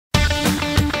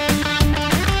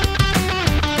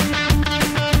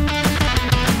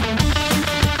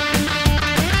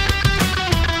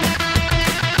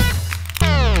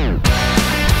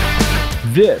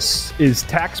This is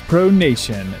Tax Pro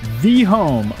Nation, the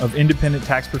home of independent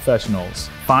tax professionals.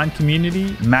 Find community,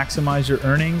 maximize your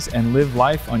earnings, and live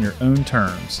life on your own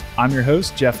terms. I'm your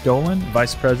host, Jeff Dolan,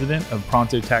 Vice President of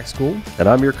Pronto Tax School. And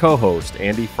I'm your co-host,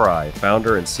 Andy Fry,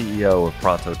 founder and CEO of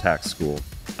Pronto Tax School.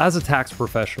 As a tax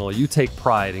professional, you take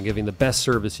pride in giving the best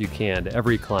service you can to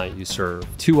every client you serve.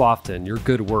 Too often, your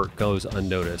good work goes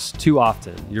unnoticed. Too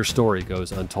often, your story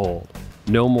goes untold.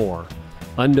 No more.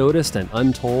 Unnoticed and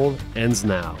Untold ends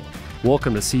now.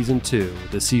 Welcome to Season 2,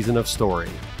 the season of story,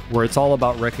 where it's all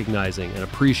about recognizing and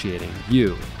appreciating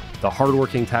you, the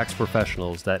hardworking tax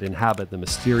professionals that inhabit the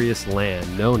mysterious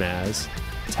land known as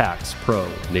Tax Pro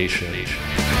Nation.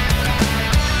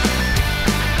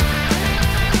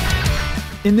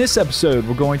 In this episode,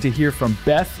 we're going to hear from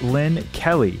Beth Lynn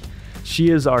Kelly.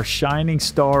 She is our Shining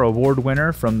Star Award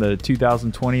winner from the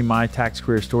 2020 My Tax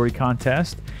Career Story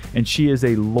Contest, and she is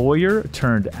a lawyer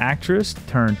turned actress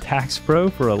turned tax pro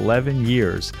for 11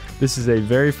 years. This is a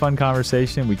very fun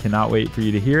conversation. We cannot wait for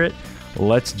you to hear it.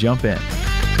 Let's jump in.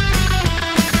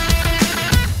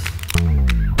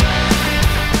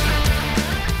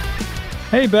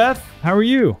 Hey, Beth. How are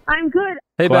you? I'm good.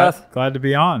 Hey, Beth. Glad to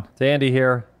be on. It's Andy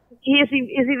here. Is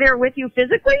he there with you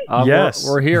physically? Yes.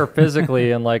 We're here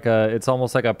physically in it's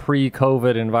almost like a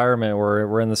pre-COVID environment where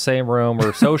we're in the same room.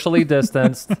 We're socially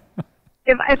distanced.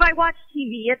 If I watch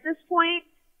TV at this point,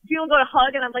 people go to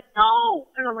hug and I'm like, no.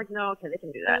 And I'm like, no, okay, they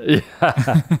can do that.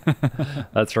 Yeah.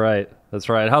 That's right.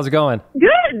 How's it going?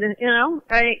 Good.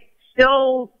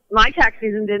 My tax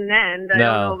season didn't end. I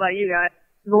don't know about you guys.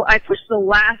 I pushed the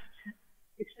last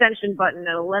extension button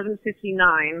at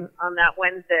 11:59 on that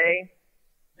Wednesday,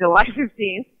 July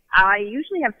 15th. I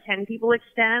usually have 10 people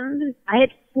extend. I had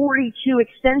 42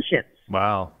 extensions.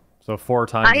 Wow. So 4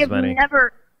 times as many.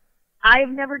 I have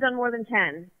never done more than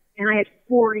 10, and I had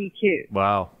 42.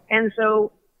 Wow. And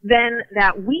so then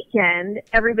that weekend,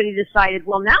 everybody decided,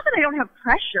 well, now that I don't have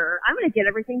pressure, I'm going to get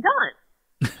everything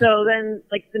done. So then,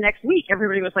 the next week,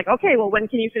 everybody was like, okay, well, when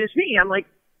can you finish me? I'm like,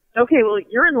 okay, well,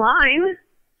 you're in line.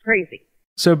 Crazy.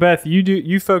 So, Beth,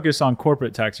 you focus on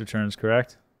corporate tax returns,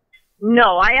 correct?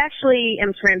 No, I actually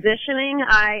am transitioning.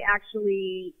 I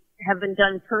actually have been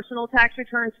done personal tax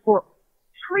returns for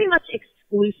pretty much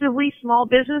exclusively small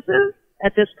businesses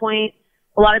at this point.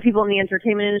 A lot of people in the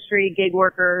entertainment industry, gig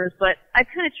workers, but I've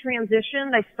kind of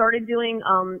transitioned. I started doing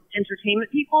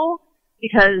entertainment people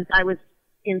because I was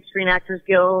in Screen Actors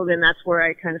Guild, and that's where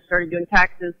I kind of started doing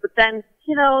taxes. But then,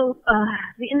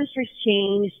 the industry's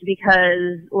changed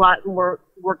because a lot more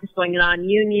work is going on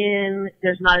union.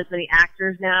 There's not as many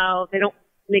actors now. They don't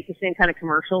make the same kind of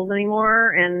commercials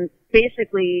anymore. And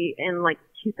basically in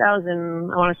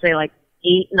 2000, I want to say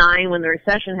 8, 9, when the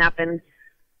recession happened,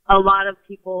 a lot of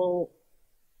people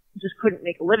just couldn't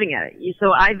make a living at it.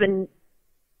 So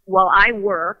while I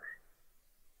work,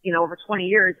 over 20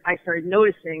 years, I started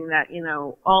noticing that,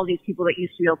 all these people that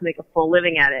used to be able to make a full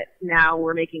living at it, now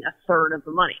we're making a third of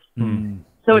the money.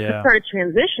 So it just started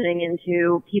transitioning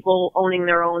into people owning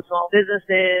their own small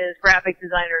businesses, graphic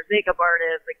designers, makeup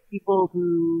artists, people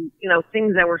who,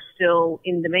 things that were still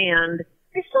in demand.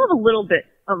 I still have a little bit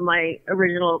of my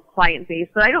original client base,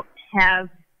 but I don't have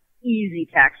easy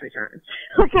tax returns.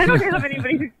 I don't have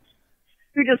anybody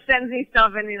who just sends me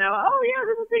stuff and, oh yeah,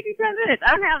 this will take you 10 minutes.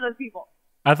 I don't have those people.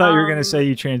 I thought you were going to say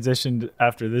you transitioned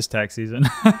after this tax season.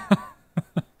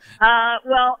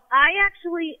 Well, I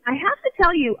have to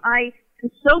tell you, I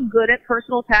am so good at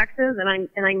personal taxes and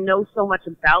I know so much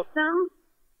about them.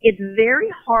 It's very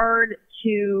hard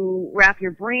to wrap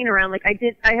your brain around.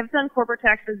 I have done corporate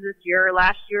taxes this year.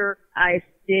 Last year, I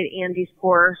did Andy's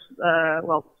course,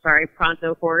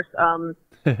 Pronto course,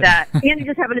 that Andy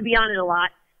just happened to be on it a lot,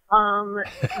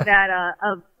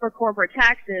 for corporate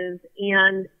taxes.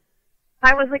 And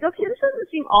I was like, okay, this doesn't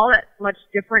seem all that much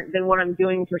different than what I'm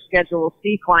doing for Schedule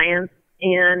C clients.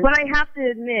 But I have to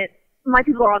admit, my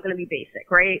people are all going to be basic,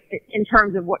 right? In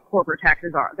terms of what corporate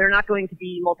taxes are. They're not going to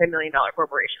be multi-million-dollar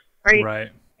corporations, right?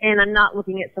 Right. And I'm not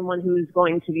looking at someone who's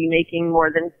going to be making more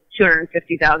than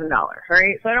 $250,000,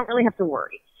 right? So I don't really have to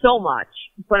worry so much.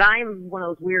 But I'm one of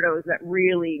those weirdos that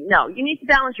really, no, you need to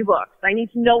balance your books. I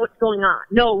need to know what's going on.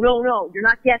 No, you're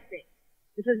not guessing.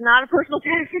 This is not a personal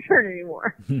tax return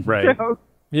anymore. Right. So,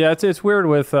 yeah, it's weird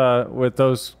with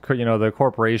those, the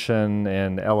corporation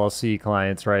and LLC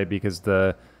clients, right? Because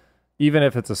even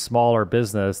if it's a smaller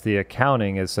business, the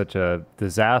accounting is such a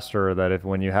disaster that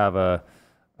when you have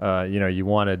you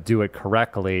want to do it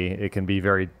correctly, it can be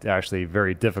very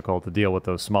difficult to deal with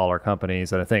those smaller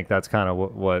companies. And I think that's kind of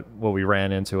what we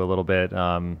ran into a little bit,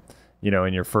 in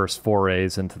your first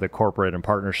forays into the corporate and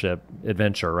partnership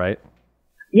adventure, right?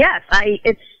 Yes,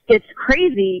 it's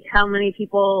crazy how many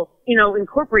people,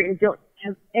 incorporate and don't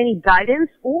have any guidance,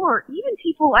 or even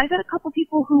people, I've had a couple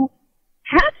people who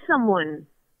had someone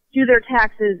do their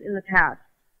taxes in the past.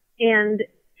 And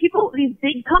people, these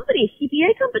big companies,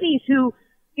 CPA companies who,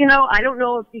 I don't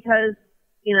know if because,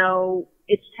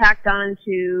 it's tacked on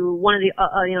to one of the,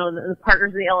 the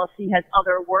partners of the LLC has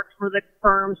other work for the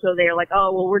firm. So they're like,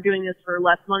 oh, well, we're doing this for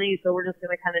less money. So we're just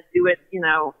going to kind of do it,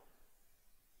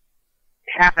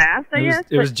 half-assed, I guess.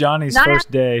 It was Johnny's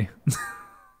first day.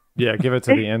 Yeah, give it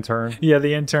to the intern. Yeah,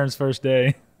 the intern's first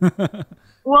day.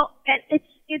 Well, and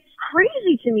it's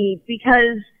crazy to me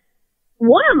because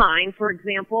one of mine, for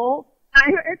example,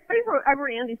 I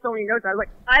wrote Andy so many notes. I was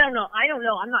like, I don't know.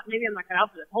 Maybe I'm not cut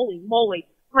out for this. Holy moly.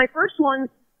 My first one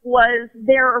was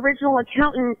their original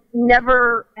accountant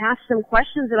never asked them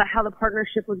questions about how the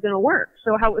partnership was going to work.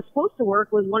 So how it was supposed to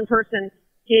work was one person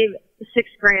gave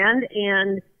 $6,000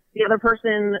 and the other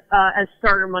person as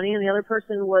starter money, and the other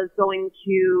person was going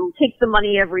to take the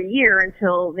money every year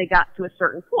until they got to a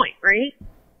certain point, right?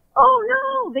 Oh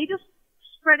no, they just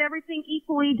spread everything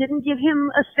equally, didn't give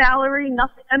him a salary,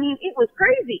 nothing. I mean, it was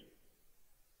crazy.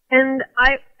 And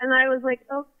I was like,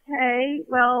 okay,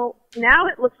 well, now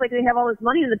it looks like they have all this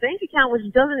money in the bank account which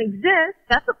doesn't exist.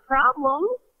 That's a problem.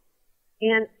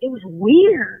 And it was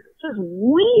weird. Just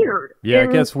weird. Yeah,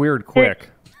 it gets weird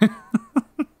quick.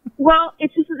 Well,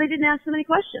 it's just that they didn't ask so many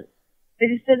questions. They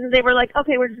just didn't. They were like,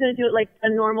 okay, we're just going to do it like a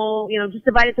normal, just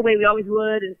divide it the way we always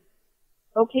would. And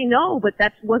okay, no, but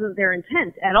that wasn't their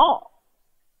intent at all.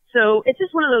 So it's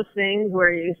just one of those things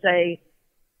where you say,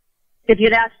 if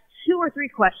you'd asked 2 or 3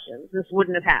 questions, this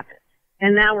wouldn't have happened.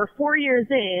 And now we're 4 years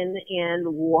in, and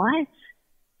what?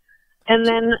 And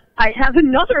then I have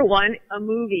another one, a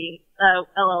movie,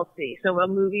 LLC. So a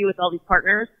movie with all these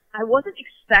partners. I wasn't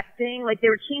expecting, like, they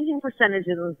were changing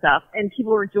percentages and stuff, and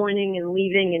people were joining and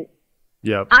leaving, and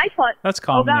yep. I thought, that's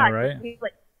common, oh God, though, right?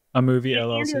 Like, a movie and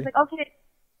LLC. Andy was like, okay,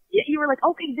 you were like,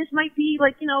 okay, this might be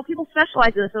like, people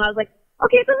specialize in this, and I was like,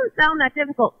 okay, it doesn't sound that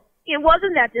difficult. It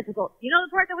wasn't that difficult. You know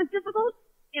the part that was difficult?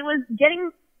 It was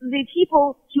getting the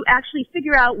people to actually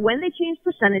figure out when they changed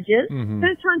percentages. Mm-hmm. Then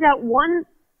it turned out one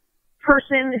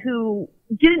person who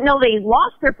didn't know they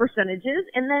lost their percentages,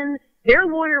 and then their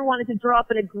lawyer wanted to draw up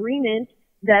an agreement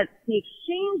that they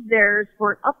exchanged theirs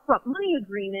for an upfront money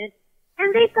agreement,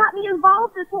 and they've got me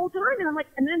involved this whole time. And I'm like,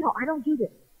 no, I don't do this.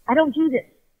 I don't do this.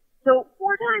 So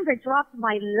 4 times I dropped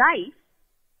my life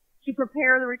to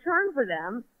prepare the return for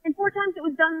them, and 4 times it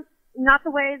was done not the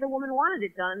way the woman wanted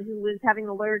it done, who was having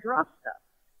the lawyer draw stuff.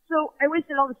 So I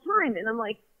wasted all this time, and I'm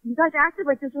like, you guys acted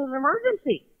like this was an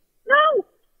emergency. No!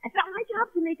 It's not my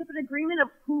job to make up an agreement of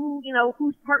who,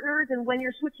 who's partners and when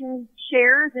you're switching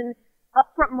shares and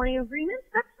upfront money agreements.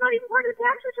 That's not even part of the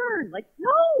tax return. Like,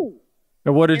 no.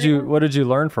 And what did you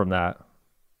learn from that?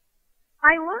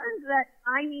 I learned that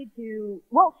I need to,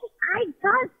 I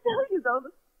gotta tell you though,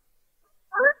 the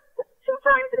first 2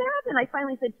 times it happened, I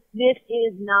finally said, this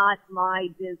is not my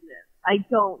business. I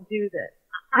don't do this.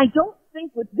 I don't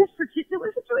think with this particular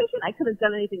situation I could have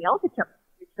done anything else except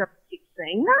keep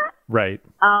saying that. Right.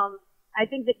 I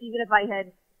think that even if I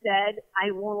had said,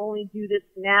 I will only do this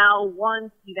now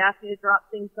once, you've asked me to drop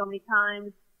things so many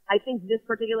times, I think this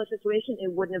particular situation,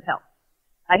 it wouldn't have helped.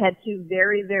 I had 2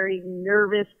 very, very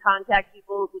nervous contact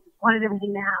people who just wanted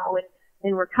everything now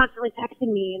and were constantly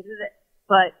texting me and did it.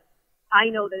 But I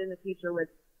know that in the future with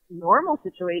normal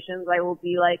situations, I will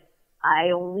be like,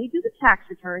 I only do the tax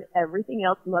return. Everything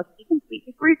else must be complete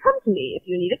before you come to me. If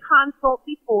you need a consult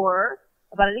before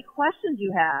about any questions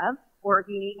you have, or if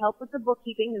you need help with the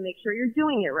bookkeeping to make sure you're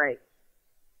doing it right,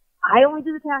 I only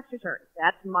do the tax return.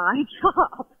 That's my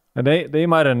job. And they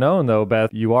might have known, though, Beth,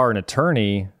 you are an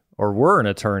attorney or were an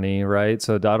attorney, right?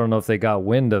 So I don't know if they got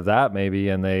wind of that maybe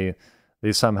and they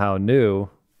somehow knew.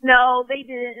 No, they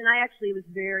didn't, and I actually was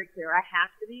very clear. I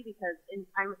have to be because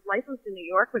I'm licensed in New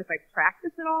York, but if I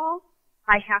practice at all,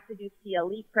 I have to do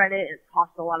CLE credit, and it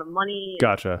costs a lot of money.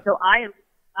 Gotcha. So I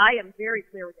am very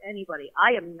clear with anybody.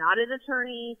 I am not an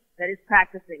attorney that is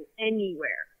practicing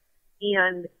anywhere.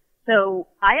 And so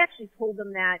I actually told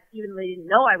them that even though they didn't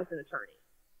know I was an attorney,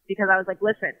 because I was like,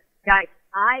 listen, guys,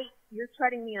 you're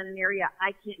treading me on an area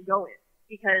I can't go in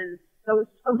because those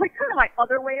was like kind of my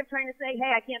other way of trying to say,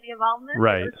 hey, I can't be involved in this.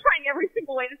 Right. I was trying every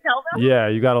single way to tell them. Yeah,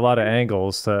 you got a lot of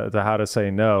angles to how to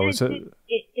say no.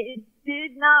 It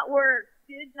did not work.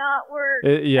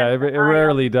 It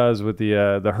rarely does with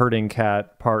the herding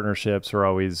cat partnerships are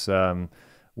always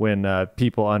when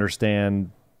people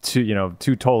understand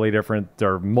two totally different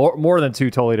or more than 2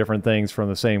 totally different things from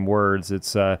the same words.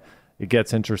 It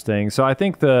gets interesting. So I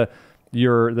think the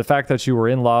fact that you were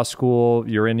in law school,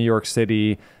 you're in New York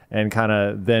City, and kind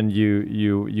of then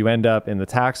you end up in the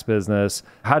tax business.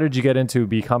 How did you get into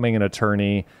becoming an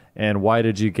attorney, and why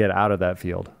did you get out of that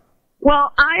field?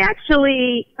 Well, I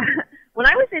actually, when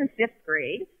I was in 5th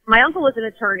grade, my uncle was an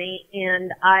attorney,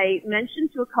 and I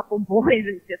mentioned to a couple boys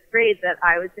in 5th grade that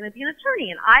I was going to be an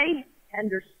attorney, and I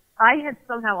had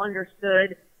somehow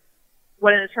understood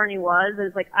what an attorney was. It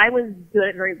was like I was good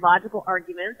at very logical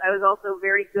arguments. I was also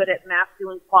very good at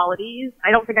masculine qualities. I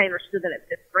don't think I understood that at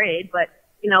 5th grade, but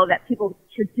you know, that people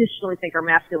traditionally think are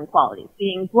masculine qualities.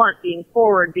 Being blunt, being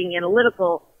forward, being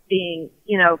analytical, being,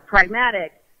 you know,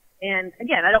 pragmatic. And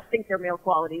again, I don't think they're male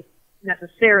qualities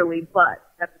necessarily, but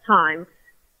at the time.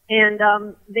 And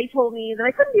they told me that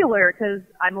I couldn't be a lawyer because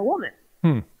I'm a woman.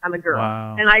 I'm a girl.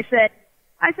 Wow. And I said,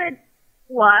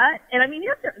 what? And I mean,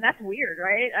 that's weird,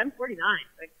 right? I'm 49.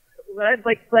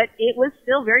 But it was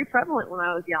still very prevalent when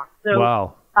I was young. So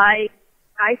wow.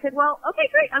 I said, well, okay,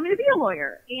 great. I'm going to be a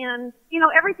lawyer. And, you know,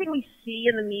 everything we see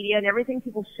in the media and everything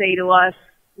people say to us,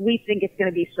 we think it's going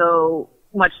to be so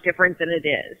much different than it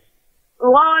is.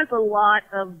 Law is a lot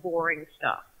of boring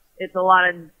stuff. It's a lot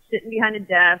of sitting behind a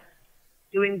desk,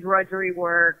 doing drudgery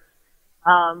work.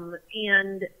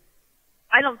 And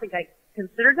I don't think I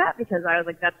considered that because I was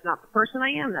like, that's not the person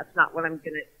I am. That's not what I'm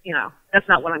going to, you know, that's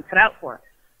not what I'm cut out for.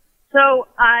 So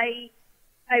I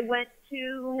went to,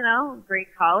 you know, great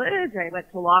college. I went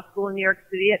to law school in New York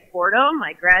City at Fordham.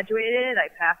 I graduated. I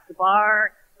passed the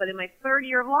bar. But in my 3rd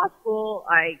year of law school,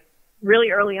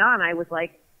 really early on, I was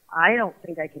like, I don't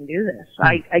think I can do this.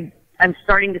 I'm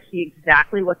starting to see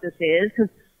exactly what this is, because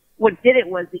what did it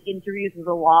was the interviews with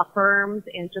the law firms,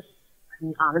 and just, I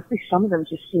mean, honestly, some of them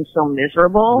just seem so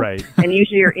miserable. Right. And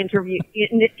usually you're interviewed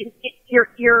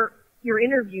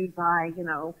by, you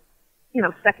know,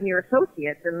 2nd year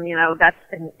associates, and you know,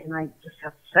 and I just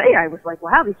have to say, I was like,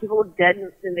 wow, these people look dead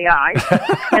in the eye.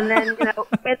 And then, you know,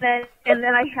 and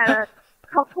then I had a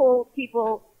couple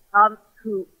people,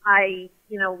 who I,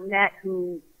 you know, met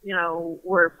who, you know,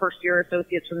 were 1st year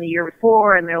associates from the year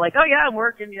before, and they're like, oh yeah, I'm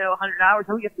working, you know, 100 hours.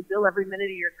 Oh, you have to bill every minute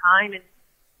of your time. And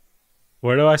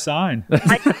Where do I sign?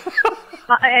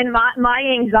 and my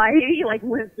anxiety like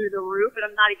went through the roof, and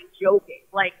I'm not even joking.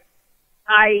 Like,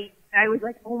 I was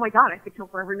like, oh my God, I have to kill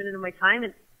for every minute of my time.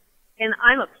 And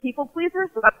I'm a people pleaser.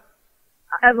 So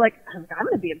I'm like, I'm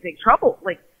going to be in big trouble.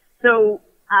 Like, so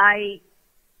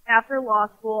after law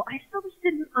school, I still just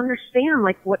didn't understand,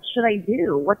 like, what should I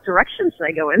do? What direction should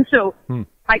I go in? So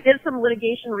I did some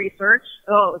litigation research.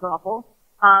 Oh, it was awful.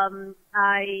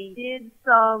 I did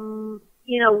some,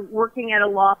 you know, working at a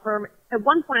law firm. At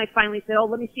one point, I finally said, oh,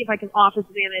 let me see if I can office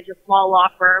manage a small law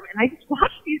firm. And I just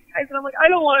watched these guys, and I'm like, I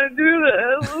don't want to do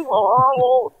this. This is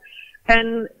horrible.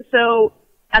 And so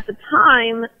at the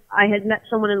time, I had met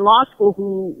someone in law school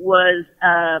who was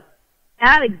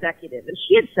ad executive, and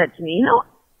she had said to me, you know,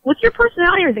 what's your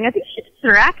personality or anything? I think you should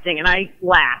consider acting. And I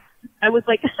laughed. I was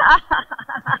like,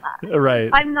 right.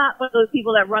 I'm not one of those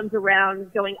people that runs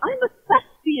around going, I'm a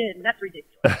thespian. That's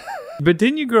ridiculous. But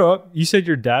didn't you grow up, you said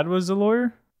your dad was a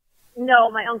lawyer? No,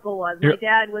 my uncle was. My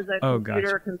dad was a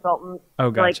computer consultant.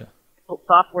 Oh, gotcha. Like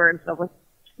software and stuff like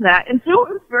that. And so it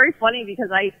was very funny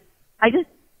because I just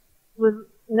was,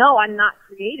 no, I'm not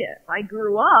creative. I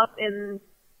grew up and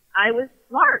I was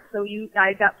smart, so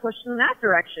I got pushed in that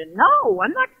direction. No,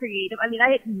 I'm not creative. I mean,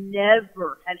 I had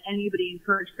never had anybody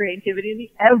encourage creativity in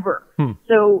me, ever.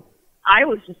 So I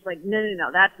was just like, no,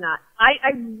 that's not.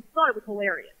 I thought it was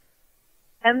hilarious.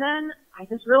 And then I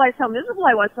just realized how miserable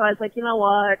I was, so I was like, you know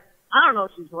what? I don't know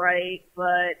if she's right,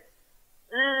 but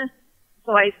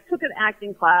So I took an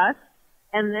acting class,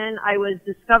 and then I was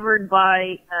discovered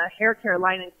by a hair care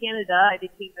line in Canada. I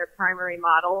became their primary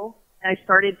model. I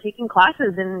started taking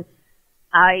classes, and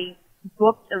I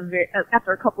booked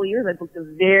after a couple of years, I booked a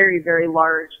very, very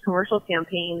large commercial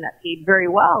campaign that paid very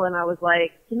well. And I was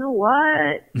like, you know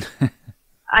what?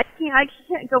 I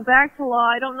can't go back to law.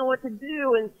 I don't know what to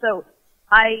do. And so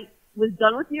I was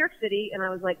done with New York City, and I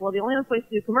was like, well, the only other place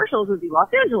to do commercials would be Los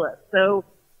Angeles. So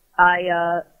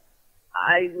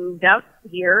I moved out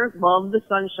here, loved the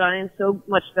sunshine, so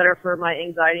much better for my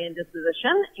anxiety and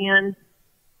disposition, and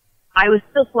I was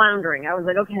still floundering. I was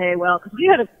like, okay, well, because we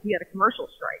had a commercial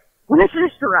strike when I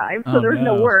first arrived, so there was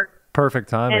no work. Perfect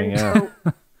timing, and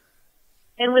so,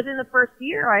 and within the first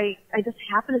year, I just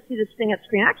happened to see this thing at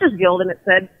Screen Actors Guild, and it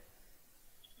said,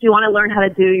 do you want to learn how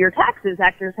to do your taxes?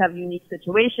 Actors have unique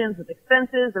situations with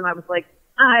expenses, and I was like,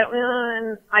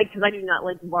 because I do not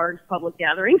like large public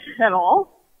gatherings at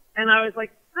all, and I was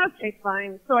like, okay,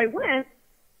 fine. So I went.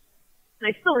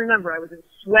 And I still remember I was in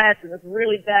sweats and this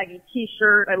really baggy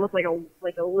T-shirt. I looked like a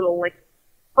little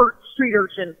street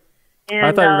urchin. And,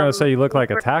 I thought you were going to say you look like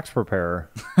a tax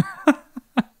preparer.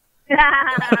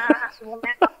 Well,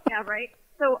 now, yeah, right.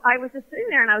 So I was just sitting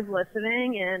there and I was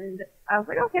listening, and I was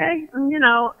like, okay, you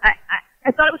know,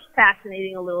 I thought it was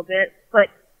fascinating a little bit, but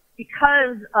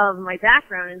because of my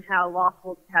background and how law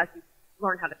school has you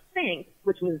learn how to think,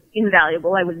 which was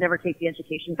invaluable, I would never take the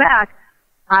education back.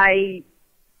 I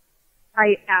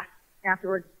asked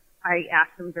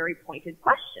them very pointed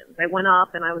questions. I went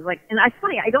up and I was like, and it's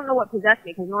funny, I don't know what possessed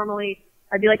me, because normally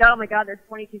I'd be like, oh my God, there's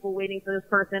 20 people waiting for this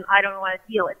person. I don't know how to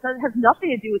feel. It has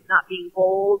nothing to do with not being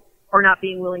bold or not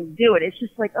being willing to do it. It's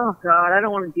just like, oh God, I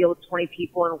don't want to deal with 20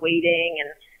 people and waiting.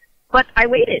 But I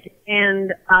waited,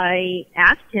 and I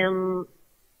asked him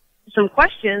some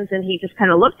questions, and he just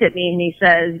kind of looked at me and he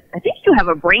says, I think you have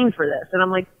a brain for this. And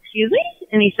I'm like, excuse me?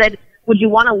 And he said, would you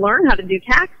want to learn how to do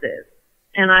taxes?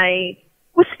 And I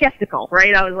was skeptical,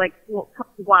 right? I was like, well,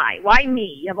 why? Why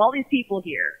me? You have all these people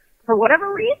here. For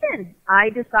whatever reason, I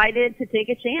decided to take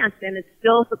a chance, and it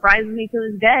still surprises me to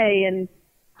this day. And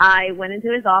I went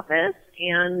into his office,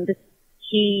 and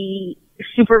he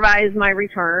supervised my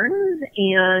returns,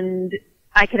 and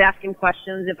I could ask him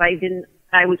questions if I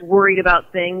was worried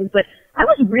about things, but I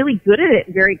was really good at it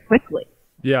very quickly.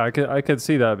 Yeah, I could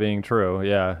see that being true.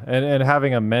 Yeah. And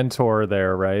having a mentor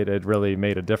there, right? It really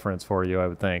made a difference for you, I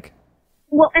would think.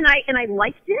 Well, and I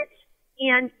liked it.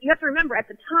 And you have to remember at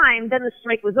the time, then the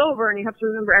strike was over, and you have to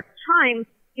remember at the time,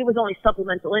 it was only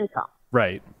supplemental income.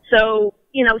 Right. So,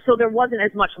 you know, so there wasn't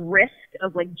as much risk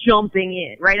of like jumping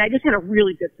in, right? I just had a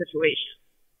really good situation.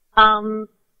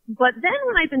 But then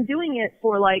when I've been doing it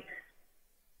for like,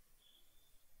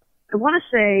 I want to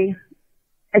say,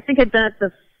 I think I've been at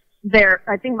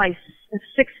I think my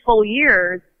 6 full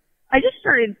years, I just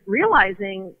started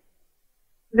realizing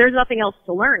there's nothing else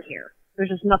to learn here. There's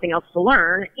just nothing else to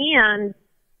learn, and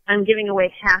I'm giving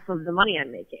away half of the money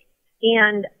I'm making.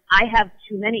 And I have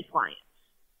too many clients.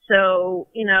 So,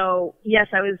 you know,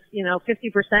 yes, I was,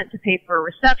 50% to pay for a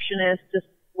receptionist just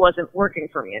wasn't working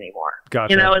for me anymore.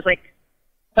 Gotcha. You know, I was like,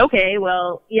 okay,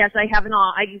 well, yes, I have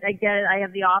I get it. I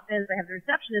have the office, I have the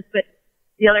receptionist, but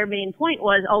the other main point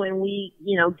was, and we,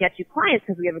 get you clients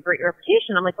because we have a great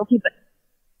reputation. I'm like, okay, but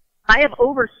I have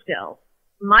overspill.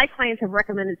 My clients have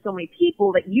recommended so many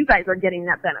people that you guys are getting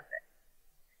that benefit.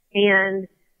 And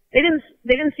they didn't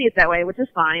see it that way, which is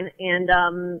fine. And,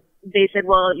 they said,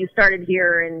 well, you started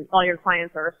here and all your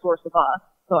clients are a source of us.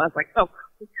 So I was like, oh,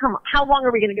 come on. How long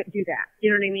are we going to do that? You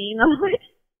know what I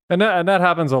mean? And that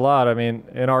happens a lot. I mean,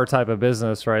 in our type of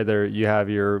business, right, there you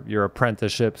have your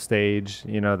apprenticeship stage,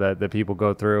 that people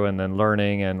go through, and then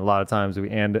learning. And a lot of times we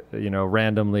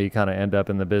randomly kind of end up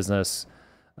in the business.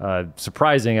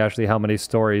 Surprising actually how many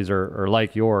stories are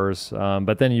like yours.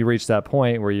 But then you reach that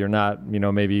point where you're not,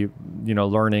 maybe,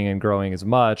 learning and growing as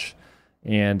much.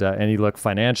 And you look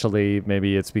financially,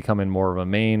 maybe it's becoming more of the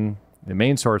main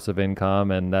source of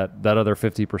income, and that other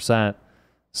 50%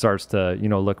 starts to,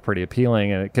 look pretty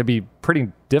appealing, and it could be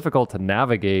pretty difficult to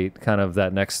navigate kind of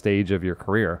that next stage of your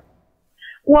career.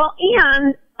 Well,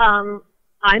 and I'm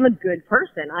a good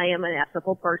person. I am an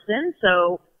ethical person,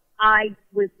 so I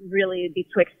was really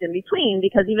betwixt and between,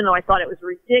 because even though I thought it was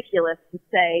ridiculous to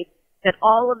say that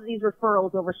all of these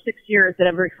referrals over 6 years that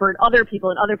have referred other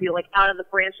people, like out of the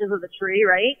branches of the tree,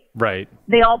 right? Right.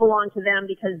 They all belong to them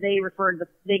because they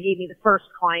gave me the first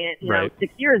client,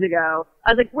 6 years ago. I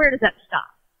was like, where does that stop?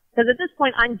 Because at this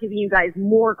point, I'm giving you guys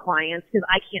more clients because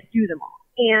I can't do them all.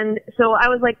 And so I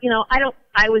was like,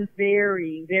 I was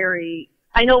very, very,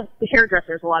 I know the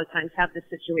hairdressers a lot of times have this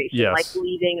situation, yes, like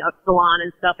leaving a salon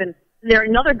and stuff. And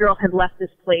another girl had left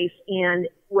this place, and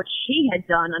what she had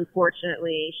done,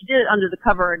 unfortunately, she did it under the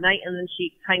cover at night, and then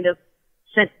she kind of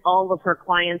sent all of her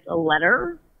clients a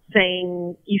letter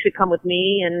saying, you should come with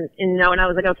me, and I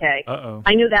was like, okay. Uh-oh.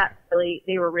 I knew that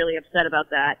they were really upset about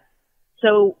that.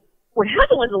 So what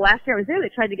happened was the last year I was there, they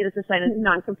tried to get us to sign a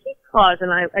non-compete clause, and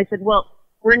I said, well,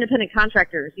 we're independent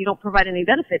contractors. You don't provide any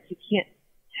benefits. You can't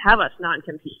have us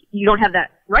non-compete. You don't have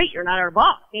that right. You're not our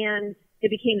boss. And it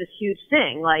became this huge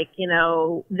thing. Like,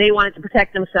 they wanted to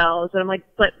protect themselves. And I'm like,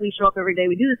 but we show up every day.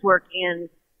 We do this work, and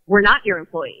we're not your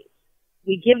employees.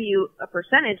 We give you a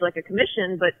percentage, like a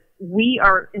commission, but we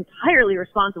are entirely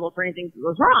responsible for anything that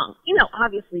goes wrong.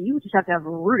 Obviously you just have to have a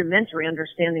rudimentary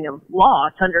understanding of law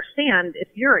to understand if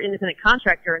you're an independent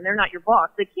contractor and they're not your boss,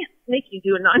 they can't make you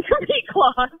do a non-compete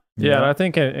clause. Yeah, and I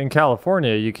think in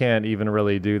California, you can't even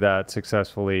really do that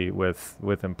successfully with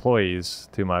employees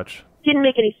too much. Didn't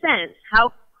make any sense. I'm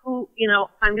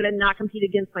going to not compete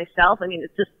against myself. I mean,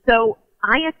 it's just so,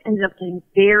 I ended up getting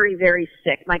very, very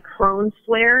sick. My Crohn's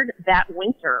flared that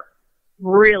winter,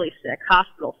 really sick,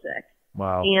 hospital sick.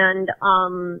 Wow. And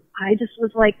I just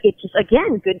was like, it just,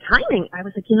 again, good timing. I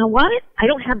was like, you know what? I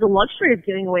don't have the luxury of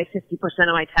giving away 50%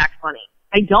 of my tax money.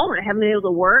 I don't. I haven't been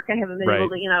able to work. I haven't been able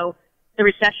to, the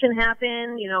recession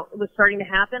happened, it was starting to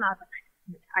happen. I was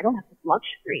like, I don't have this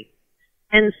luxury.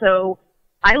 And so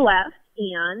I left,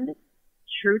 and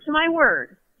true to my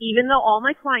word, even though all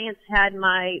my clients had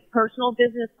my personal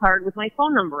business card with my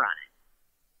phone number on it,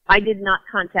 I did not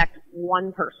contact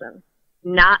one person.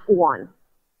 Not one.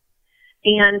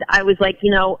 And I was like,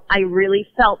 I really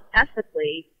felt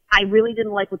ethically, I really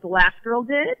didn't like what the last girl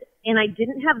did, and I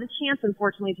didn't have the chance,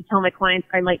 unfortunately, to tell my clients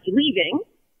I might be leaving.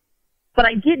 But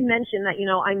I did mention that,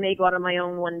 I may go out on my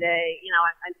own one day.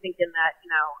 I'm thinking that,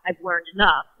 I've learned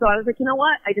enough. So I was like, you know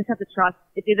what? I just have to trust.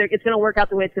 It's going to work out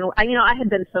the way it's going to. I had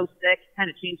been so sick, it kind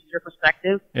of changes your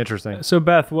perspective. Interesting. So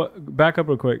Beth, back up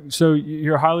real quick. So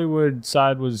your Hollywood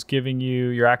side was giving you,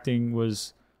 your acting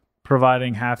was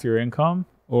providing half your income,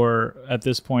 or at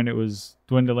this point it was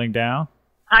dwindling down?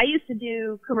 I used to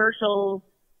do commercials,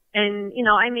 and,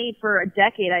 I made for a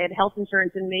decade. I had health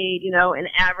insurance and made, an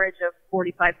average of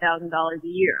 $45,000 a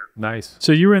year. Nice.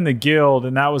 So you were in the guild,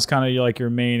 and that was kind of like your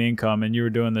main income, and you were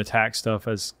doing the tax stuff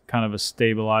as kind of a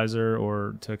stabilizer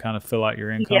or to kind of fill out your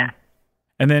income? Yeah.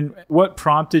 And then what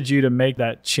prompted you to make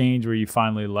that change where you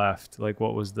finally left? Like,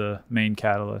 what was the main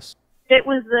catalyst? It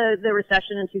was the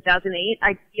recession in 2008.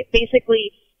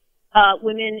 Basically,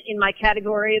 women in my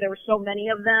category, there were so many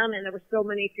of them, and there were so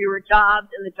many fewer jobs,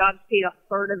 and the jobs paid a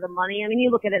third of the money. I mean, you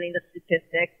look at any of the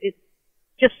statistics,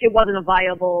 it wasn't a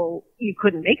viable, you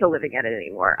couldn't make a living at it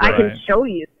anymore. Right. I can show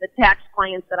you the tax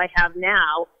clients that I have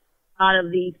now. Out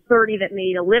of the 30 that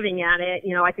made a living at it,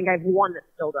 I think I have one that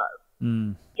still does.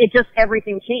 Mm. It just,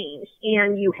 everything changed,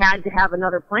 and you had to have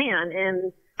another plan,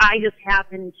 and I just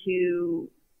happened to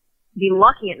be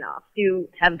lucky enough to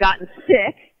have gotten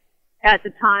sick at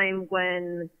the time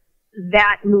when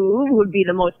that move would be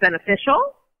the most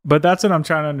beneficial. But that's what I'm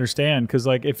trying to understand, because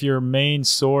like if your main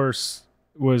source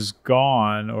was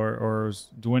gone or was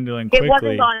dwindling quickly. It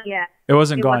wasn't gone yet. It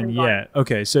wasn't gone yet.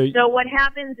 Okay, so what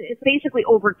happens is basically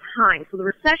over time. So the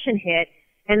recession hit,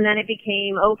 and then it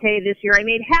became, okay, this year I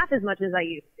made half as much as I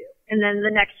used to. And then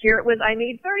the next year it was, I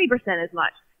made 30% as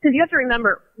much. Because you have to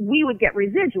remember, we would get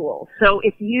residuals. So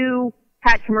if you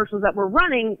had commercials that were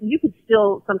running, you could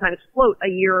still sometimes float a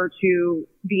year or two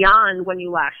beyond when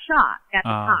you last shot at the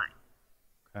time.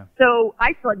 Okay. So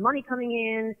I still had money coming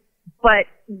in, but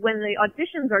when the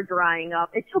auditions are drying up,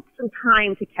 it took some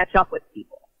time to catch up with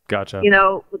people. Gotcha.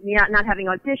 Not having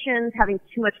auditions, having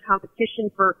too much competition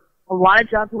for a lot of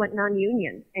jobs went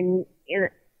non-union, and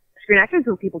Screen Actors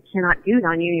Guild people cannot do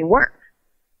non-union work.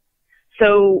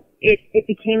 So it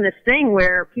became this thing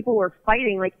where people were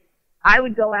fighting. Like, I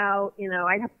would go out,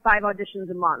 I'd have 5 auditions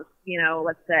a month,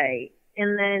 let's say,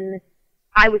 and then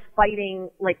I was fighting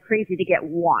like crazy to get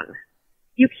one.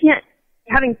 You can't,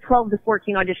 having 12 to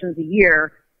 14 auditions a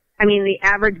year, I mean, the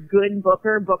average good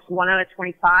booker books 1 out of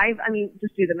 25. I mean,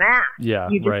 just do the math. Yeah,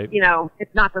 right.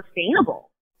 It's not sustainable.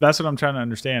 That's what I'm trying to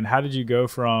understand. How did you go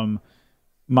from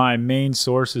my main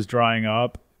source is drying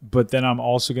up, but then I'm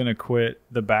also going to quit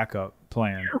the backup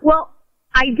plan? Well,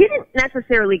 I didn't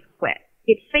necessarily quit.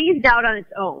 It phased out on its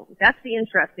own. That's the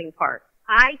interesting part.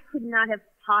 I could not have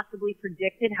possibly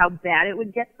predicted how bad it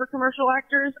would get for commercial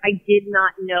actors. I did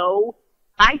not know.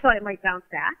 I thought it might bounce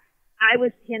back. I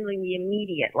was handling the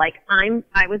immediate. Like,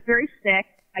 I was very sick.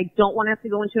 I don't want to have to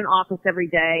go into an office every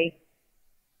day.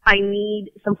 I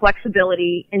need some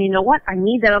flexibility. And you know what? I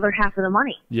need that other half of the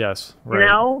money. Yes. Right.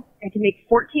 I can make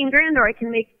 14 grand or I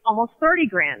can make almost 30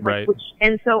 grand. Right.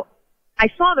 And so I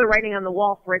saw the writing on the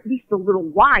wall for at least a little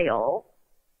while.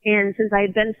 And since I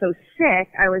had been so sick,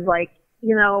 I was like,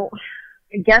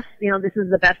 I guess, this is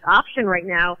the best option right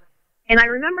now. And I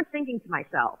remember thinking to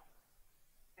myself,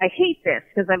 I hate this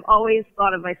because I've always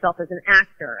thought of myself as an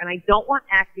actor, and I don't want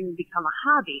acting to become a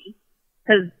hobby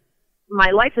because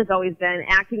my life has always been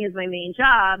acting is my main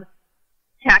job,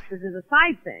 taxes is a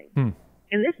side thing.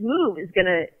 And this move is going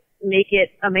to make it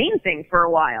a main thing for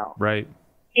a while. Right.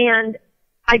 And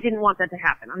I didn't want that to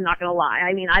happen. I'm not going to lie.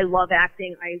 I mean, I love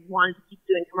acting. I wanted to keep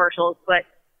doing commercials, but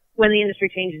when the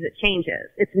industry changes, it changes.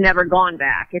 It's never gone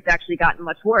back. It's actually gotten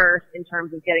much worse in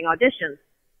terms of getting auditions.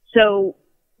 So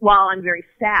while I'm very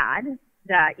sad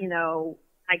that,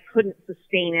 I couldn't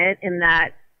sustain it and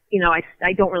that,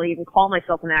 I don't really even call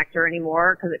myself an actor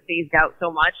anymore because it phased out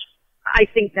so much, I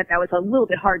think that was a little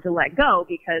bit hard to let go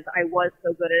because I was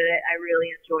so good at it. I really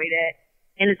enjoyed it.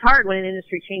 And it's hard when an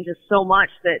industry changes so much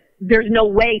that there's no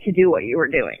way to do what you were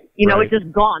doing. Right. It's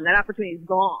just gone. That opportunity is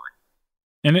gone.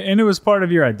 And it was part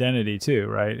of your identity too,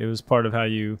 right? It was part of how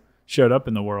you showed up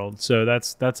in the world. So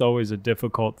that's always a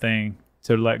difficult thing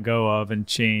to let go of and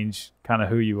change kind of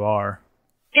who you are.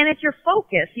 And it's your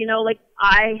focus, you know, like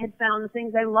I had found the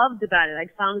things I loved about it. I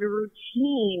found a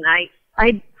routine.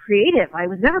 I'm creative. I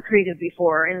was never creative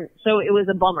before. And so it was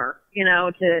a bummer, you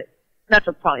know, that's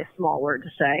probably a small word to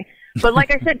say. But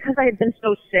like I said, because I had been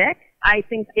so sick, I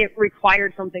think it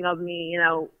required something of me, you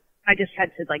know, I just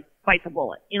had to like bite the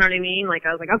bullet. You know what I mean? Like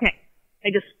I was like, okay,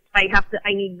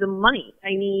 I need the money. I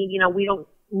need, you know, we don't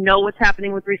know what's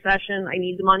happening with recession. I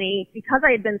need the money. Because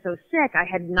I had been so sick, I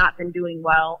had not been doing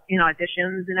well in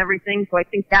auditions and everything. So I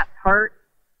think that part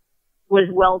was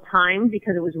well timed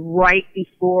because it was right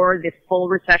before this full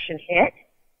recession hit.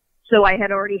 So I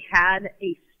had already had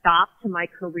a stop to my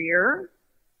career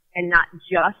and not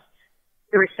just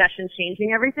the recession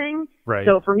changing everything. Right.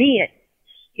 So for me,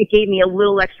 it gave me a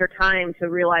little extra time to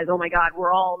realize, oh my God,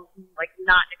 we're all like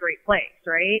not in a great place,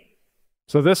 right?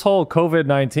 So this whole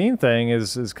COVID-19 thing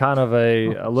is kind of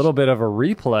a little bit of a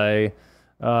replay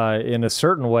in a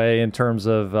certain way in terms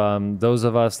of those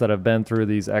of us that have been through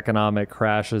these economic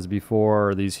crashes before,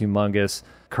 or these humongous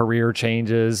career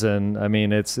changes. And I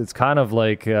mean, it's kind of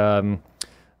like,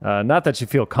 not that you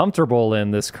feel comfortable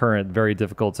in this current very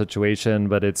difficult situation,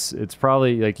 but it's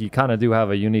probably like you kind of do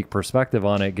have a unique perspective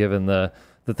on it given the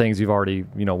things you've already,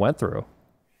 you know, went through.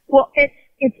 Well,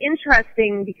 it's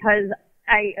interesting because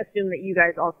I assume that you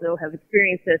guys also have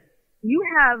experienced this. You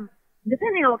have,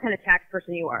 depending on what kind of tax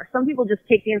person you are, some people just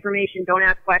take the information, don't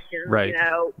ask questions, right. You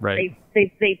know, right.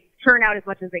 They churn out as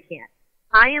much as they can.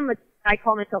 I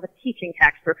call myself a teaching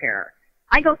tax preparer.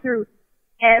 I go through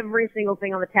every single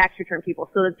thing on the tax return, people,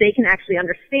 so that they can actually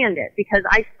understand it, because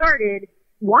I started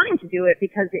wanting to do it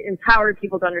because it empowered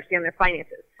people to understand their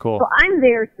finances. Cool. So I'm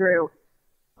there through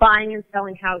buying and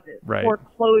selling houses, right.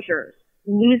 foreclosures,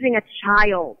 losing a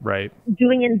child, right.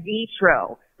 doing in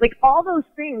vitro. Like all those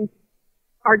things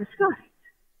are discussed,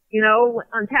 you know,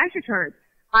 on tax returns.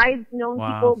 I've known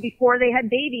people before they had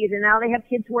babies and now they have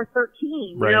kids who are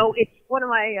 13. Right. You know, it's one of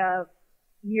my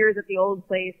years at the old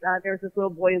place. There was this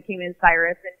little boy who came in,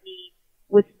 Cyrus, and he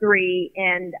was 3,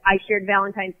 and I shared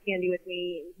Valentine's candy with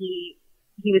me. He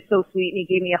was so sweet, and he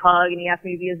gave me a hug, and he asked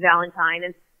me to be his Valentine.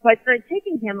 And so I started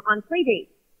taking him on play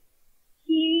dates.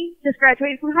 He just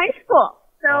graduated from high school.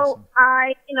 So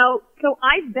awesome. So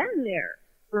I've been there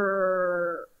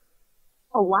for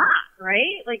a lot,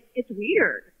 right? Like, it's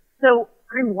weird. So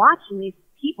I'm watching these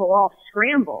people all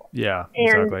scramble. Yeah,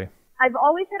 and exactly. I've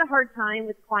always had a hard time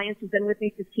with clients who've been with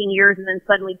me 15 years and then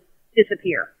suddenly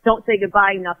disappear. Don't say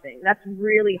goodbye, nothing. That's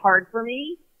really hard for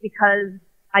me because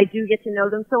I do get to know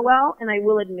them so well, and I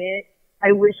will admit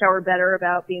I wish I were better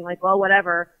about being like, well,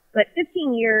 whatever. But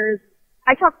 15 years,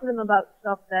 I talk to them about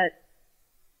stuff that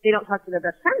they don't talk to their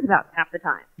best friends about half the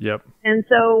time. Yep. And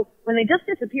so when they just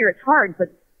disappear, it's hard. But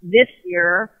this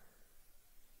year,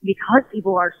 because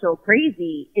people are so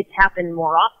crazy, it's happened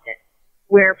more often,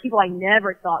 where people I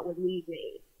never thought would leave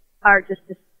me are just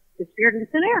disappeared into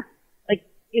thin air. Like,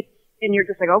 and you're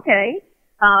just like, okay.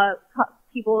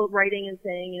 People writing and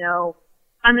saying, you know,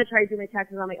 I'm going to try to do my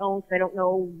taxes on my own because I don't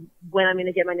know when I'm going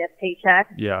to get my next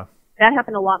paycheck. Yeah. That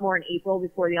happened a lot more in April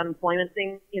before the unemployment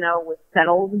thing, you know, was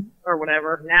settled or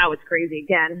whatever. Now it's crazy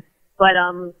again. But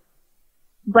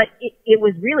it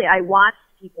was really, I watched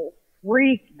people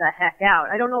freak the heck out.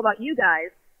 I don't know about you guys,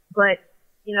 but,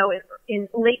 you know, in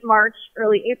late March,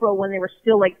 early April, when they were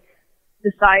still like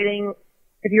deciding,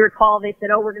 if you recall, they said,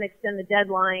 oh, we're going to extend the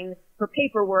deadline for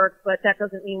paperwork, but that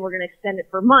doesn't mean we're going to extend it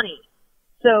for money.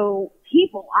 So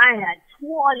I had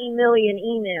 20 million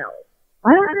emails.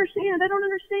 I don't understand.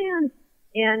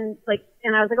 And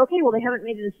I was like, okay, well, they haven't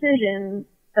made a decision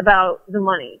about the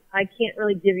money. I can't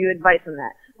really give you advice on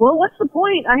that. Well, what's the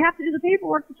point? I have to do the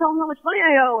paperwork to tell them how much money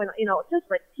I owe. And, you know, just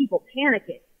like people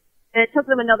panicking. And it took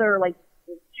them another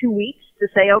 2 weeks to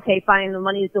say, okay, fine, the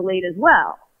money is delayed as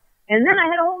well. And then I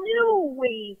had a whole new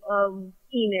wave of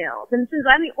emails. And since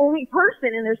I'm the only person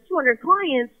and there's 200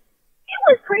 clients, it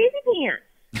was crazy pants.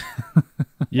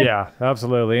 Yeah,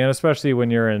 absolutely. And especially when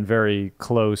you're in very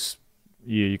close,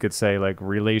 you could say like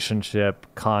relationship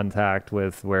contact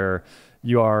with, where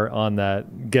you are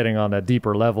getting on that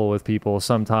deeper level with people.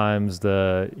 Sometimes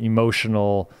the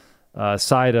emotional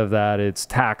side of that, it's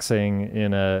taxing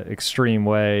in a extreme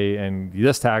way. And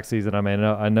this tax season, I mean,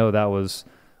 I know that was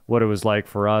what it was like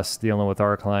for us dealing with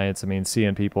our clients. I mean,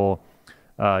 seeing people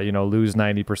lose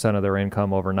 90% of their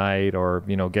income overnight, or,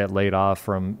 get laid off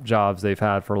from jobs they've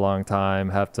had for a long time,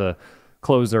 have to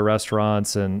close their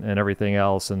restaurants and everything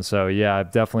else. And so, yeah,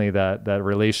 definitely that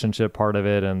relationship part of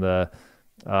it, and the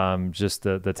just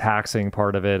the taxing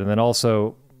part of it. And then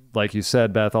also like you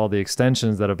said, Beth, all the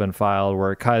extensions that have been filed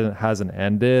where it kind of hasn't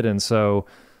ended. And so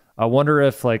I wonder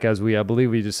if, like, I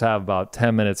believe we just have about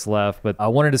 10 minutes left, but I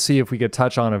wanted to see if we could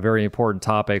touch on a very important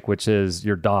topic, which is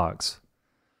your dogs.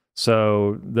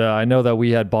 So I know that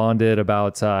we had bonded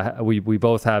about, we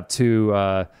both have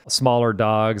two smaller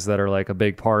dogs that are like a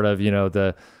big part of,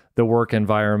 the work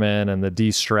environment and the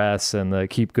de-stress and the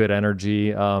keep good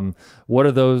energy. What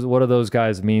do those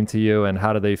guys mean to you, and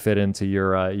how do they fit into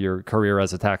your career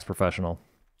as a tax professional?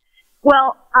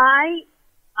 Well, I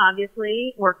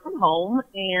obviously work from home,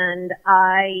 and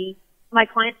my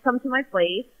clients come to my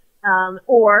place,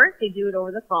 or they do it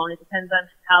over the phone. It depends on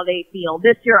how they feel.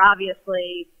 This year,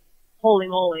 obviously, holy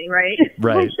moly, right?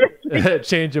 Right.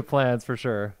 Change of plans for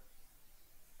sure.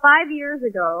 5 years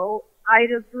ago, I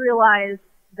just realized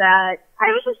that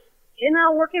I was just,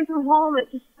 working from home.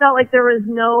 It just felt like I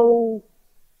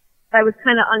was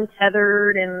kind of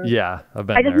untethered, and yeah,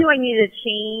 I just knew I needed a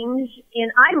change.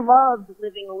 And I loved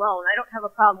living alone. I don't have a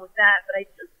problem with that, but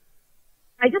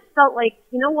I just felt like,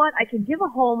 you know what? I could give a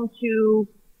home to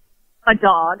a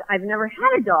dog. I've never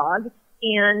had a dog,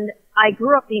 and I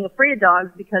grew up being afraid of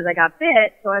dogs because I got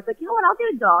bit. So I was like, you know what? I'll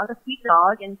get a dog, a sweet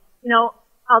dog, and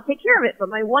I'll take care of it. But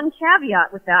my one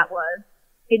caveat with that was,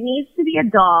 it needs to be a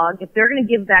dog. If they're going to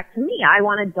give back to me, I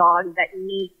want a dog that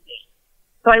needs me.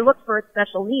 So I looked for a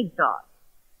special needs dog,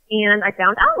 and I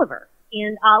found Oliver.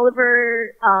 And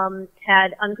Oliver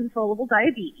had uncontrollable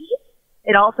diabetes.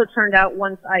 It also turned out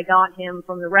once I got him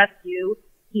from the rescue,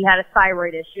 he had a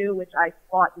thyroid issue, which I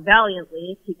fought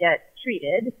valiantly to get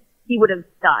treated. He would have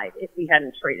died if we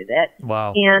hadn't treated it.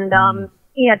 Wow. And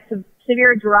he had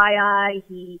severe dry eye.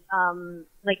 He to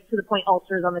the point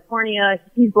ulcers on the cornea.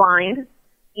 He's blind.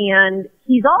 And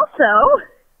he's also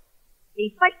a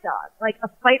fight dog, like a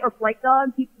fight or flight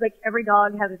dog. Like every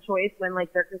dog has a choice when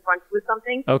they're confronted with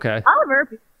something. Okay. Oliver,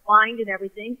 who's blind and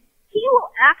everything, he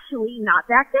will actually not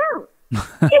back down.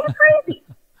 It was crazy.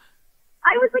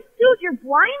 I was like, dude, you're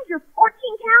blind. You're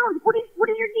 14 pounds. What is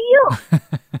your deal?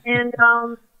 and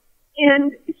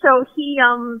so he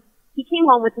came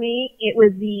home with me. It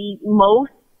was the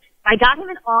most. I got him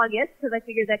in August because I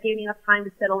figured that gave me enough time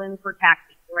to settle in for tax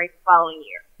season, right, the following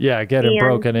year. Yeah, get him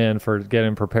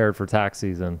prepared for tax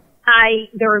season.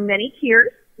 There were many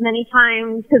tears, many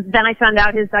times, because then I found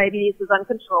out his diabetes was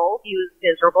uncontrolled. He was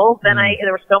miserable. Then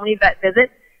there were so many vet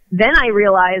visits. Then I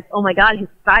realized, oh my God, his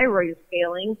thyroid is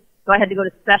failing. So I had to go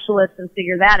to specialists and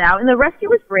figure that out. And the rescue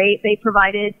was great. They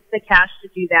provided the cash to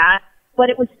do that. But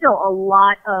it was still a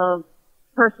lot of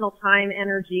personal time,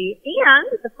 energy.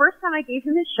 And the first time I gave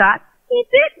him his shot, he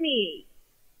bit me.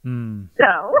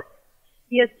 So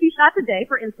he has 2 shots a day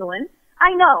for insulin.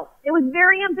 I know. It was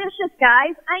very ambitious,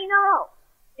 guys. I know.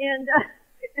 And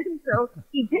so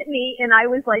he bit me, and I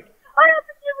was like, I have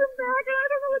to give him back. I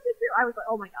don't know what to do. I was like,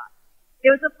 oh my God. It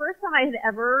was the first time I had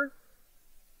ever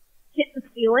hit the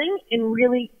ceiling and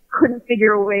really couldn't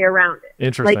figure a way around it.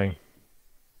 Interesting.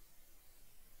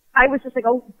 I was just like,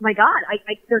 oh my God,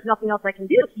 there's nothing else I can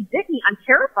do. He bit me. I'm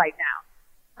terrified now.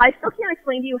 I still can't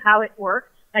explain to you how it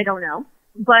worked. I don't know.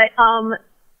 But,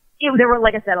 there were,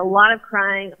 like I said, a lot of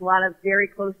crying, a lot of very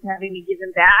close to having me give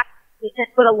him back.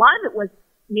 But a lot of it was,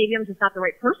 maybe I'm just not the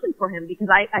right person for him because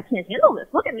I can't handle this.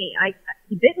 Look at me.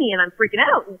 He bit me and I'm freaking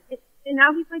out. And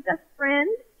now he's my best friend.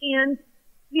 And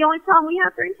the only problem we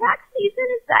have during tax season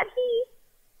is that he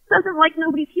doesn't like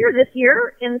nobody's here this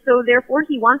year. And so therefore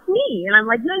he wants me. And I'm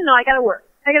like, no, I gotta work.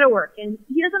 And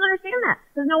he doesn't understand that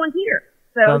because no one's here.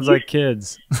 So sounds like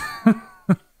kids.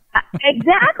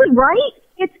 Exactly, right?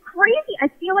 It's crazy. I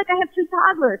feel like I have 2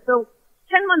 toddlers. So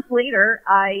 10 months later,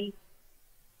 I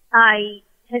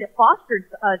had fostered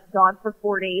a dog for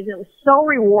 4 days, and it was so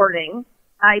rewarding.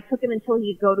 I took him until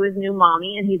he'd go to his new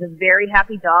mommy, and he's a very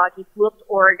happy dog. He flew up to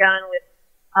Oregon with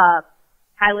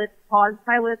pause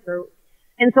pilots.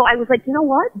 And so I was like, you know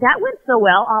what? That went so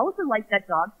well. Oliver liked that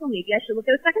dog, so maybe I should look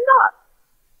at a second dog.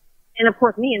 And of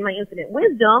course, me and my infinite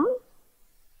wisdom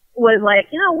was like,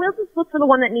 we'll just look for the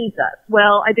one that needs us.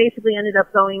 Well, I basically ended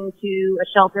up going to a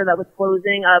shelter that was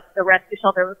closing up, the rescue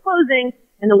shelter was closing,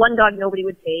 and the one dog nobody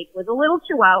would take was a little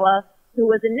Chihuahua who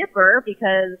was a nipper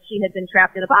because she had been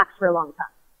trapped in a box for a long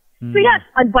time. So yes,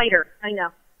 a biter, I know.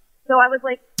 So I was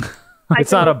like,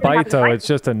 it's not a bite though, it's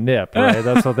just a nip, right?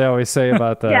 That's what they always say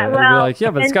about that. But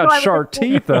it's got sharp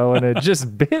teeth though, and it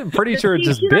just bit, pretty sure it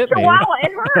just bit me. Chihuahua,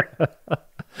 it hurt.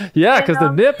 Yeah, because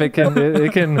the nip, it can.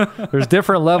 There's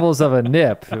different levels of a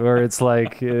nip where it's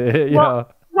like, you know.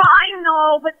 Well, I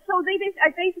know, but so I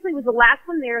basically was the last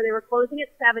one there. They were closing at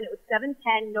 7. It was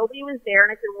 7:10. Nobody was there,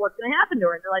 and I said, well, "What's going to happen to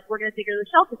her?" And they're like, "We're going to take her to the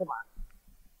shelter tomorrow."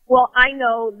 well, I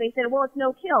know, they said, well, it's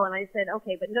no kill. And I said,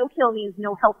 okay, but no kill means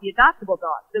no healthy adoptable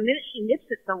dog. The minute she nips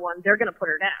at someone, they're going to put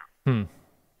her down.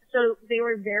 So they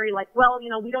were very like, well,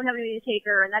 you know, we don't have anybody to take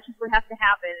her, and that's just what has to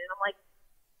happen. And I'm like,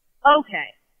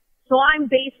 okay. So I'm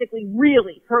basically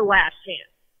really her last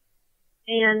chance.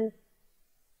 And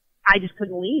I just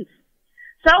couldn't leave.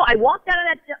 So I walked out of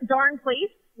that darn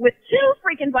place with 2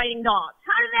 freaking biting dogs.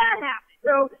 How did that happen?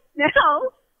 So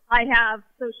now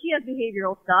so she has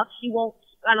behavioral stuff. She won't,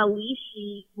 on a leash,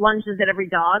 she lunges at every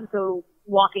dog, so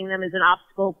walking them is an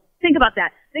obstacle. Think about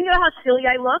that. Think about how silly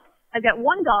I look. I've got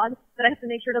one dog that I have to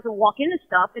make sure doesn't walk into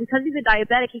stuff, and because he's a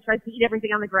diabetic, he tries to eat everything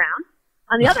on the ground.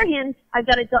 On the other hand, I've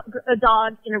got a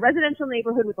dog in a residential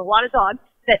neighborhood with a lot of dogs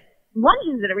that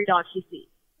lunges at every dog she sees.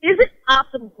 Is it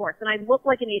optimal course? And I look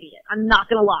like an idiot. I'm not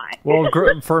going to lie.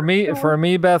 Well, for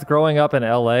me, Beth, growing up in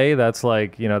LA, that's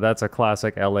like, you know, that's a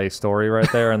classic LA story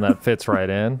right there, and that fits right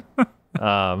in.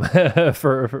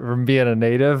 From being a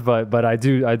native, but I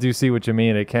do see what you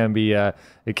mean. It can be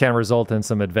it can result in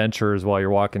some adventures while you're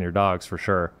walking your dogs, for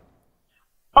sure.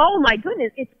 Oh my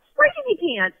goodness, it's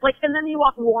crazy pants. Like, and then you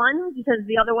walk one because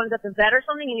the other one's at the vet or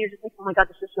something, and you're just like, oh my god,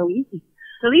 this is so easy.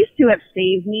 So these 2 have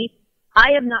saved me.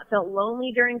 I have not felt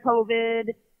lonely during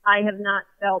COVID. I have not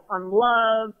felt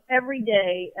unloved. Every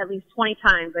day, at least 20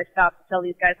 times, I stop to tell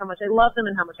these guys how much I love them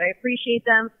and how much I appreciate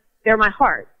them. They're my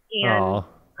heart. And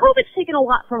COVID's taken a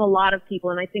lot from a lot of people,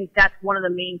 and I think that's one of the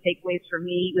main takeaways for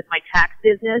me with my tax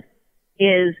business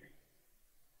is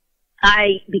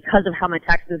because of how my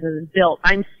tax business is built,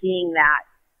 I'm seeing that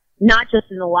not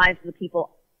just in the lives of the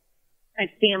people, my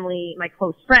family, my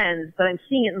close friends, but I'm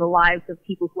seeing it in the lives of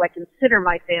people who I consider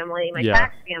my family, my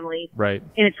tax family. Right.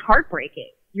 And it's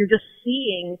heartbreaking. You're just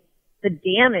seeing the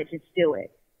damage it's doing.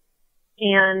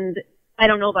 And I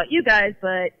don't know about you guys,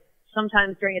 but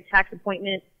sometimes during a tax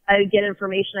appointment, I get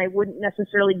information I wouldn't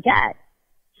necessarily get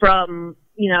from,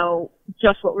 you know,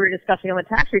 just what we were discussing on the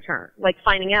tax return. Like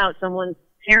finding out someone's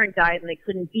parent died and they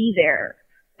couldn't be there.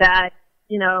 That,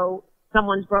 you know,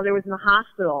 someone's brother was in the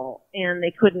hospital and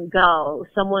they couldn't go.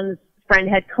 Someone's friend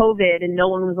had COVID and no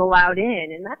one was allowed in.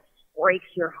 And that breaks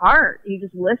your heart. You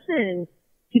just listen and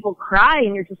people cry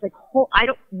and you're just like, oh,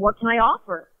 what can I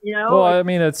offer? You know? Well, I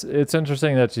mean, it's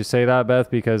interesting that you say that,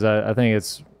 Beth, because I think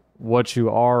it's what you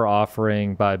are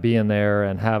offering by being there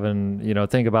and having, you know,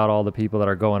 think about all the people that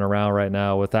are going around right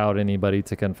now without anybody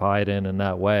to confide in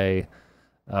that way.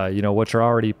 You know, what you're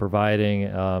already providing,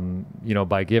 you know,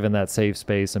 by giving that safe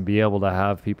space and be able to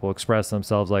have people express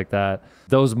themselves like that,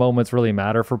 those moments really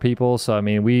matter for people. So, I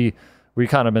mean, we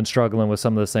kind of been struggling with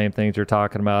some of the same things you're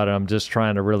talking about. And I'm just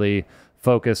trying to really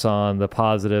focus on the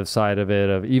positive side of it,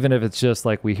 of even if it's just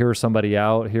like we hear somebody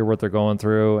out, hear what they're going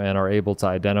through and are able to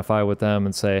identify with them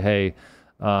and say, hey,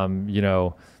 you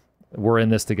know, we're in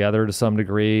this together to some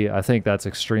degree. I think that's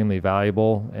extremely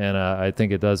valuable. And I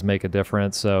think it does make a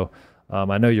difference. So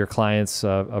I know your clients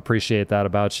appreciate that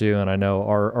about you. And I know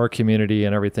our community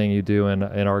and everything you do in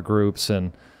our groups,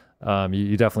 and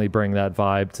you definitely bring that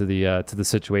vibe to the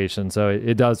situation. So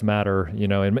it does matter, you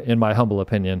know, in my humble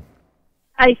opinion.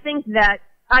 I think that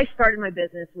I started my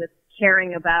business with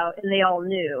caring about, and they all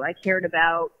knew, I cared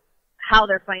about how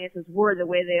their finances were the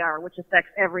way they are, which affects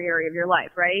every area of your life,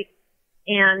 right?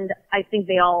 And I think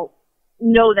they all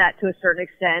know that to a certain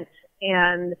extent.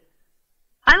 And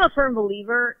I'm a firm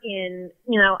believer in,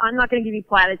 you know, I'm not going to give you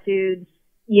platitudes.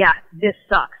 Yeah, this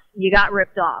sucks. You got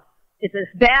ripped off. It's a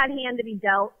bad hand to be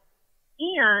dealt.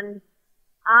 And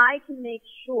I can make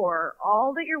sure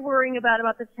all that you're worrying about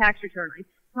the tax return, I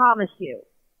promise you,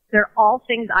 they're all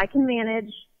things I can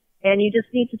manage, and you just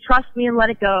need to trust me and let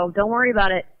it go. Don't worry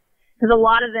about it. Because a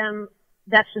lot of them,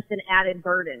 that's just an added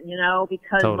burden, you know,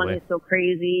 because money is so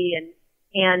crazy.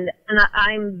 And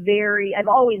I've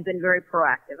always been very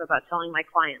proactive about telling my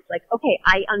clients, like, okay,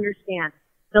 I understand.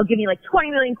 They'll give me like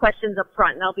 20 million questions up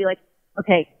front, and I'll be like,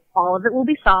 okay, all of it will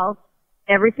be solved.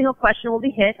 Every single question will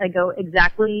be hit. I go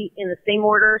exactly in the same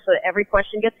order so that every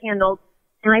question gets handled.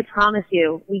 And I promise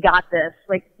you, we got this.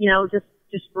 Like, you know, just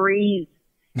breathe.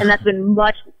 And that's been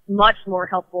much, much more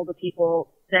helpful to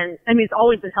people than, I mean, it's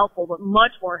always been helpful, but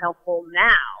much more helpful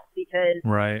now because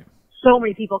so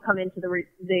many people come into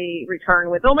the return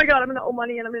with, oh my God, I'm going to owe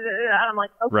money. And I'm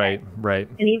like, okay. Right.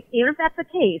 And even if that's the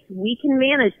case, we can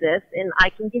manage this and I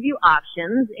can give you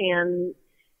options. And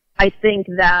I think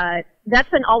that that's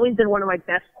always been one of my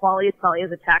best qualities probably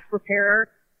as a tax preparer,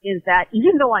 is that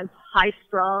even though I'm high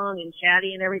strung and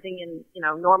chatty and everything in, you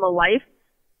know, normal life,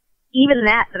 even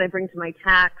that I bring to my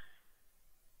tax,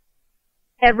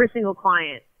 every single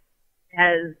client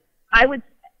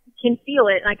can feel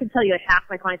it. And I can tell you half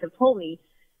my clients have told me,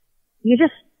 you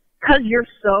just because you're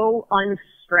so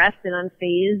unstressed and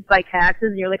unfazed by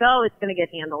taxes, and you're like, oh, it's going to get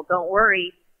handled. Don't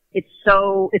worry. It's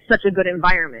such a good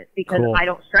environment because Cool. I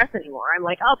don't stress anymore. I'm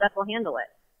like, oh, Beth will handle it.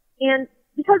 And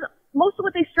because most of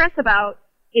what they stress about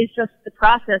is just the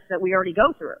process that we already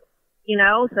go through,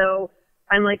 so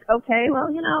I'm like, okay, well,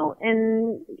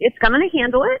 and it's coming to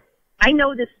handle it. I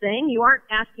know this thing. You aren't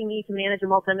asking me to manage a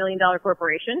multi-million-dollar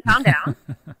corporation. Calm down.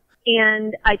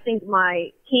 And I think my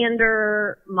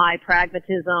candor, my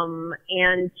pragmatism,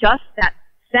 and just that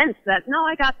sense that, no,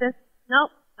 I got this. No,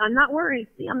 I'm not worried.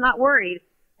 See, I'm not worried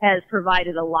has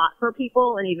provided a lot for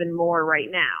people and even more right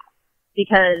now.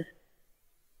 Because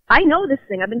I know this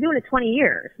thing. I've been doing it 20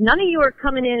 years. None of you are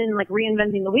coming in and like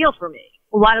reinventing the wheel for me.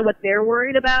 A lot of what they're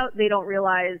worried about, they don't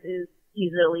realize is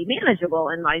easily manageable.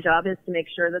 And my job is to make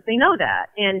sure that they know that.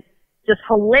 And just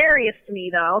hilarious to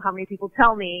me, though, how many people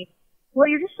tell me, well,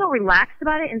 you're just so relaxed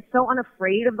about it and so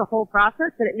unafraid of the whole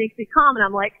process that it makes me calm. And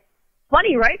I'm like,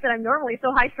 funny, right? That I'm normally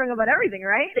so high strung about everything,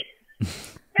 right?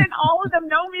 And all of them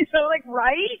know me, so like,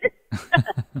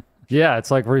 right? Yeah,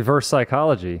 it's like reverse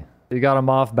psychology. You got them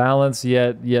off balance,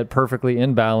 yet perfectly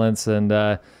in balance,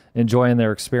 and enjoying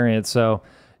their experience. So,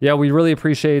 yeah, we really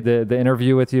appreciate the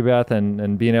interview with you, Beth,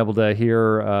 and being able to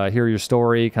hear your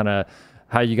story, kind of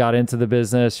how you got into the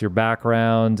business, your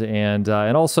background, and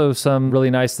also some really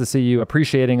nice to see you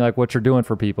appreciating like what you're doing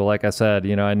for people. Like I said,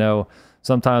 I know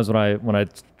sometimes when I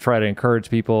try to encourage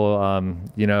people,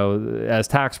 as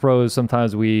tax pros,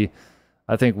 sometimes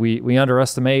I think we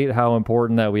underestimate how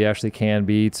important that we actually can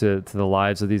be to the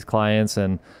lives of these clients.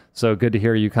 And so good to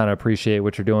hear you kind of appreciate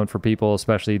what you're doing for people,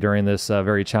 especially during this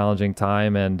very challenging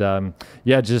time. And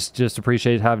just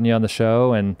appreciate having you on the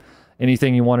show. And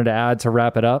anything you wanted to add to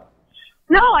wrap it up?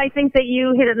 No, I think that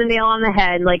you hit the nail on the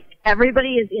head. Like,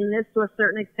 everybody is in this to a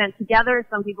certain extent together.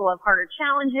 Some people have harder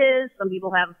challenges. Some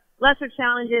people have lesser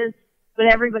challenges. But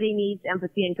everybody needs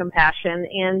empathy and compassion.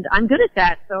 And I'm good at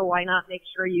that, so why not make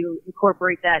sure you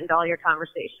incorporate that into all your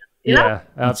conversations? Yeah,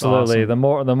 absolutely.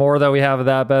 Awesome. The more that we have of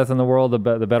that, Beth, in the world, the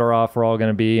better off we're all going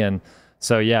to be. And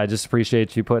so, yeah, I just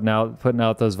appreciate you putting out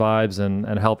those vibes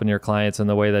and helping your clients in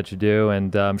the way that you do.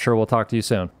 And I'm sure we'll talk to you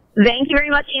soon. Thank you very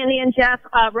much, Andy and Jeff.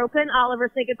 Roka and Oliver,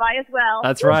 say goodbye as well.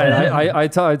 That's right. I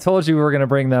told you we were going to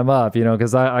bring them up,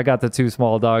 because I got the two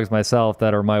small dogs myself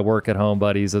that are my work at home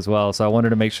buddies as well. So I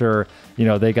wanted to make sure,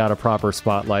 they got a proper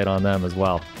spotlight on them as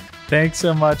well. Thanks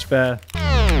so much, Beth.